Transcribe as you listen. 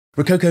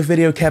Rokoko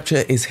Video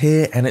Capture is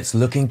here and it's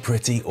looking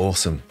pretty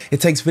awesome.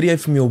 It takes video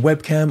from your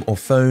webcam or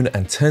phone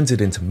and turns it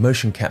into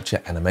motion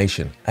capture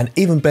animation. And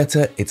even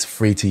better, it's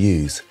free to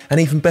use. And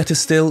even better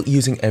still,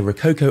 using a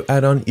Rokoko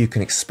add-on, you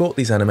can export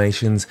these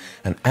animations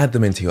and add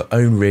them into your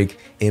own rig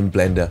in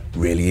Blender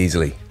really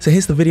easily. So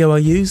here's the video I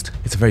used.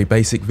 It's a very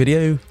basic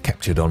video,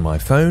 captured on my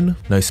phone,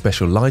 no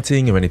special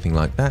lighting or anything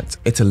like that.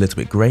 It's a little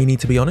bit grainy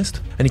to be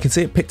honest, and you can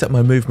see it picked up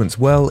my movements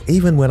well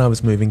even when I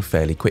was moving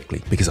fairly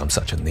quickly, because I'm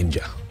such a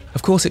ninja.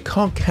 Of course, it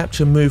can't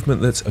capture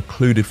movement that's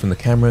occluded from the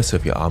camera, so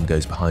if your arm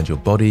goes behind your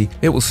body,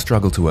 it will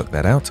struggle to work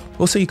that out.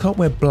 Also, you can't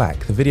wear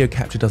black, the video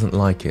capture doesn't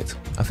like it.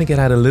 I think it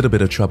had a little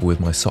bit of trouble with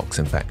my socks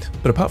in fact.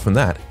 But apart from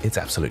that, it's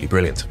absolutely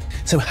brilliant.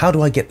 So how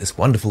do I get this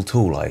wonderful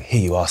tool, I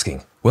hear you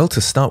asking? Well, to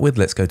start with,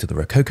 let's go to the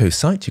Rokoko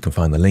site. You can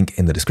find the link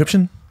in the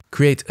description.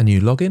 Create a new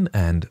login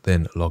and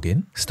then log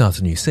in. Start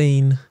a new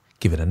scene,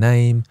 give it a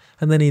name,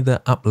 and then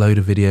either upload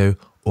a video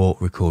or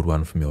record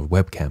one from your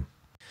webcam.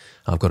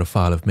 I've got a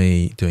file of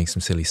me doing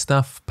some silly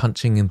stuff,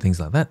 punching and things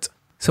like that.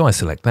 So I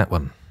select that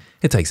one.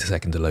 It takes a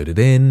second to load it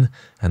in,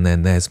 and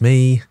then there's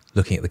me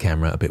looking at the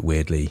camera a bit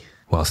weirdly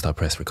whilst I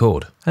press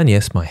record. And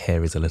yes, my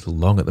hair is a little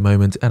long at the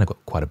moment and I've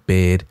got quite a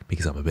beard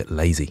because I'm a bit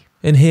lazy.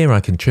 In here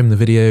I can trim the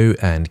video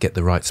and get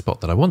the right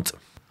spot that I want.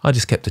 I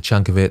just kept a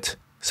chunk of it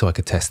so I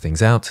could test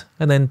things out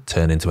and then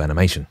turn into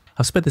animation.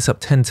 I've sped this up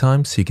 10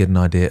 times so you get an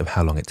idea of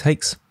how long it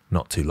takes.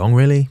 Not too long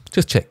really,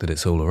 just check that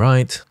it's all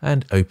alright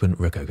and open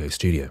Rokoko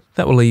Studio.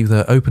 That will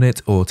either open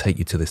it or take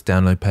you to this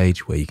download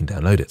page where you can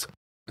download it.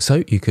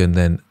 So you can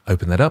then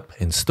open that up,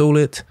 install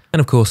it, and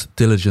of course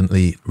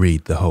diligently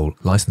read the whole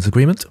license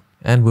agreement,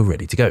 and we're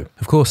ready to go.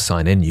 Of course,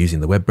 sign in using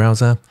the web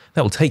browser.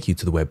 That will take you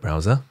to the web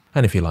browser,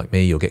 and if you're like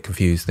me, you'll get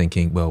confused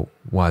thinking, well,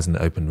 why isn't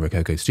it open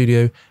Rokoko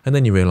Studio? And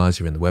then you realize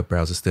you're in the web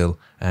browser still,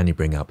 and you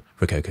bring up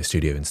Rokoko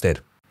Studio instead.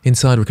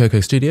 Inside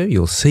Rokoko Studio,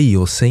 you'll see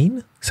your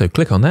scene, so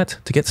click on that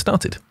to get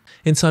started.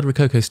 Inside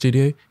Rokoko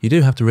Studio, you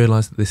do have to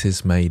realize that this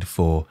is made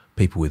for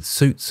people with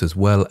suits as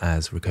well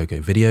as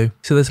Rokoko Video.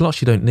 So there's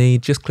lots you don't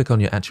need, just click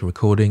on your actual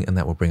recording and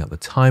that will bring up the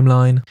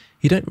timeline.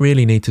 You don't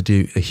really need to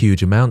do a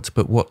huge amount,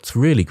 but what's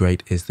really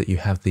great is that you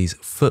have these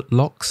foot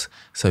locks.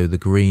 So the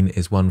green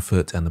is one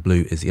foot and the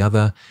blue is the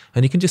other,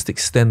 and you can just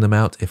extend them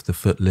out if the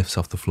foot lifts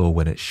off the floor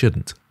when it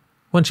shouldn't.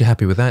 Once you're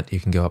happy with that, you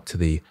can go up to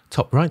the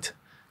top right,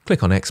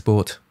 click on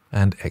Export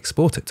and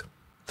export it.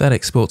 That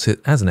exports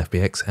it as an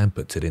FBX and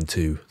puts it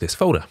into this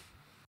folder.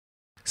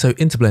 So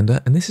into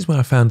Blender, and this is where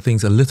I found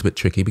things a little bit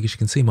tricky because you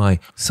can see my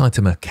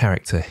Saitama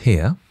character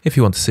here. If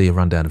you want to see a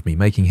rundown of me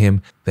making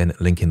him, then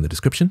link in the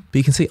description. But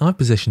you can see I've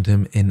positioned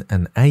him in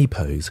an A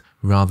pose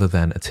rather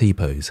than a T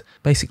pose.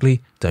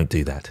 Basically, don't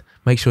do that.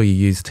 Make sure you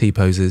use T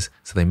poses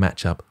so they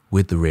match up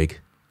with the rig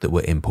that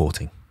we're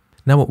importing.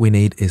 Now what we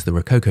need is the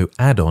Rokoko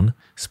add-on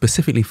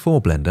specifically for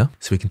Blender,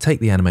 so we can take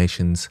the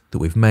animations that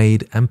we've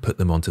made and put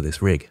them onto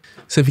this rig.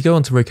 So if you go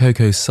onto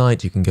Rokoko's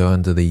site, you can go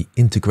under the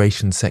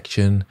integration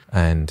section,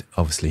 and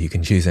obviously you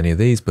can choose any of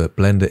these, but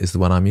Blender is the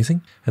one I'm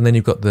using. And then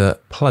you've got the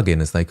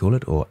plugin as they call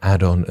it, or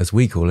add-on as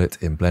we call it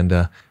in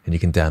Blender, and you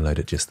can download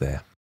it just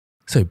there.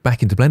 So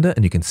back into Blender,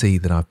 and you can see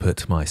that I've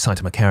put my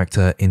Saitama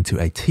character into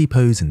a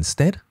T-pose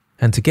instead.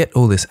 And to get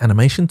all this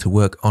animation to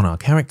work on our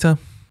character,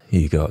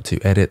 you go up to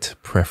Edit,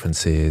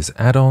 Preferences,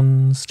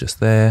 Add-ons,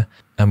 just there,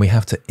 and we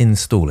have to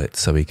install it.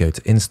 So we go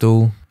to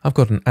Install. I've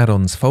got an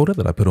add-ons folder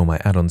that I put all my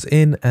add-ons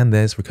in, and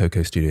there's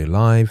Rokoko Studio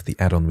Live, the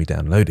add-on we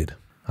downloaded.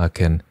 I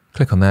can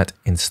click on that,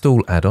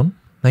 Install Add-on.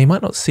 Now you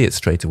might not see it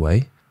straight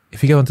away.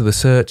 If you go into the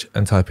search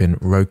and type in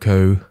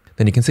Roko,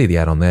 then you can see the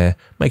add-on there.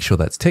 Make sure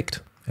that's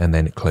ticked, and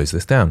then close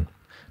this down.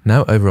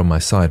 Now over on my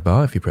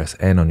sidebar, if you press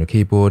N on your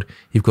keyboard,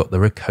 you've got the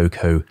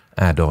Rokoko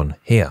add-on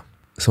here.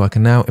 So I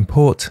can now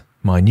import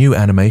my new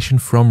animation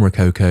from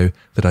Rokoko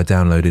that I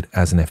downloaded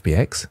as an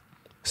FBX.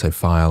 So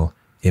File,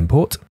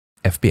 Import,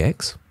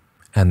 FBX,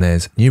 and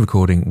there's New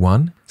Recording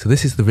 1. So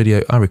this is the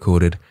video I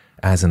recorded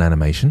as an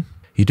animation.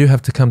 You do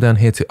have to come down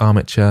here to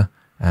Armature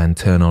and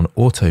turn on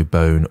Auto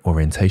Bone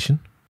Orientation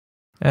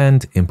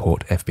and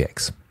import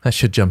FBX. That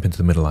should jump into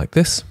the middle like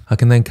this. I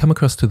can then come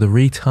across to the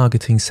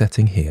retargeting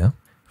setting here.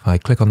 If I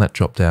click on that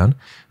drop down,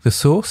 the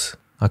source,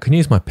 I can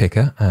use my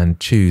picker and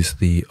choose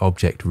the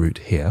object root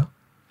here,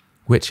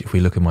 which, if we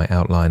look at my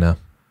outliner,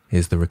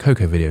 is the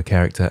Rokoko video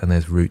character, and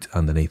there's root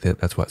underneath it.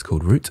 That's why it's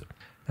called root.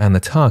 And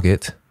the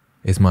target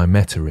is my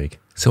meta rig.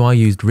 So I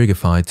used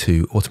Rigify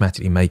to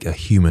automatically make a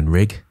human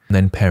rig and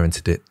then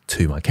parented it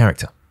to my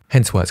character.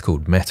 Hence why it's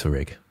called meta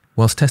rig.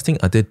 Whilst testing,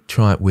 I did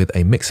try it with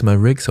a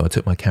Mixamo rig. So I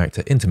took my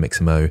character into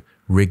Mixamo,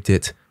 rigged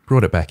it,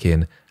 brought it back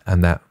in,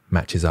 and that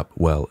matches up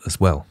well as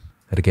well.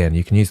 And again,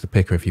 you can use the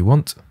picker if you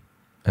want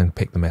and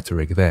pick the meta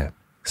rig there.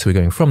 So we're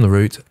going from the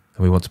root and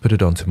we want to put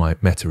it onto my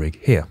meta rig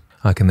here.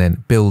 I can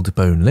then build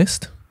bone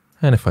list,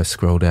 and if I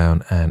scroll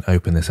down and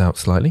open this out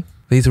slightly,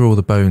 these are all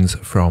the bones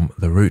from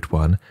the root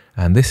one,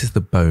 and this is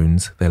the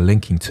bones they're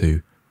linking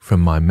to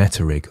from my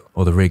meta rig,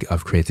 or the rig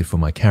I've created for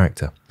my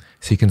character.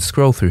 So you can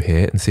scroll through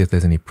here and see if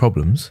there's any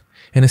problems.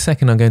 In a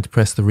second I'm going to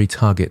press the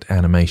retarget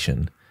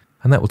animation,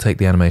 and that will take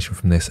the animation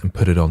from this and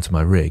put it onto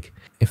my rig.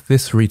 if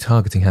this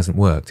retargeting hasn't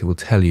worked, it will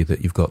tell you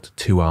that you've got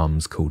two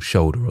arms called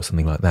shoulder or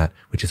something like that,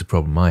 which is a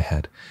problem I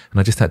had. And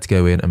I just had to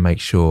go in and make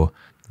sure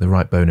the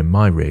right bone in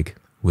my rig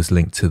was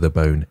linked to the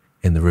bone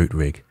in the root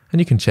rig. And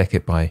you can check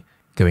it by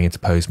going into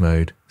pose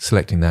mode,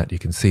 selecting that. You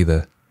can see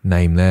the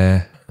name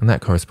there, and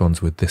that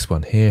corresponds with this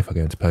one here. If I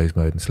go into pose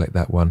mode and select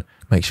that one,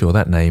 make sure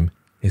that name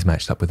is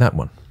matched up with that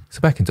one.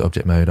 So back into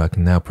object mode, I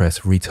can now press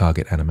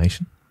retarget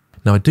animation.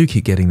 Now I do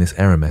keep getting this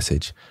error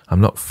message.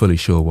 I'm not fully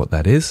sure what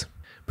that is,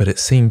 but it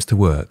seems to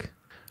work.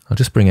 I'll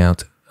just bring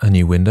out a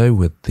new window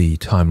with the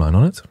timeline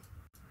on it,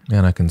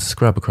 and I can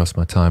scrub across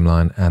my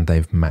timeline and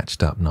they've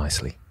matched up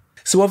nicely.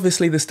 So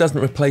obviously this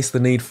doesn't replace the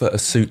need for a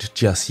suit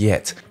just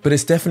yet, but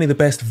it's definitely the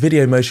best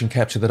video motion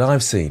capture that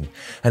I've seen,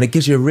 and it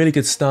gives you a really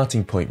good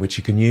starting point which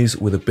you can use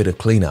with a bit of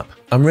cleanup.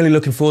 I'm really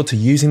looking forward to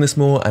using this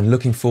more and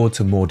looking forward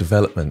to more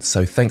development,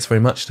 so thanks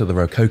very much to the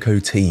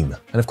Rokoko team.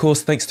 And of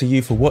course, thanks to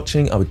you for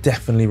watching. I would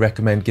definitely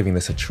recommend giving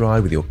this a try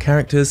with your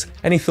characters.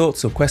 Any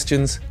thoughts or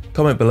questions,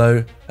 comment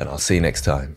below, and I'll see you next time.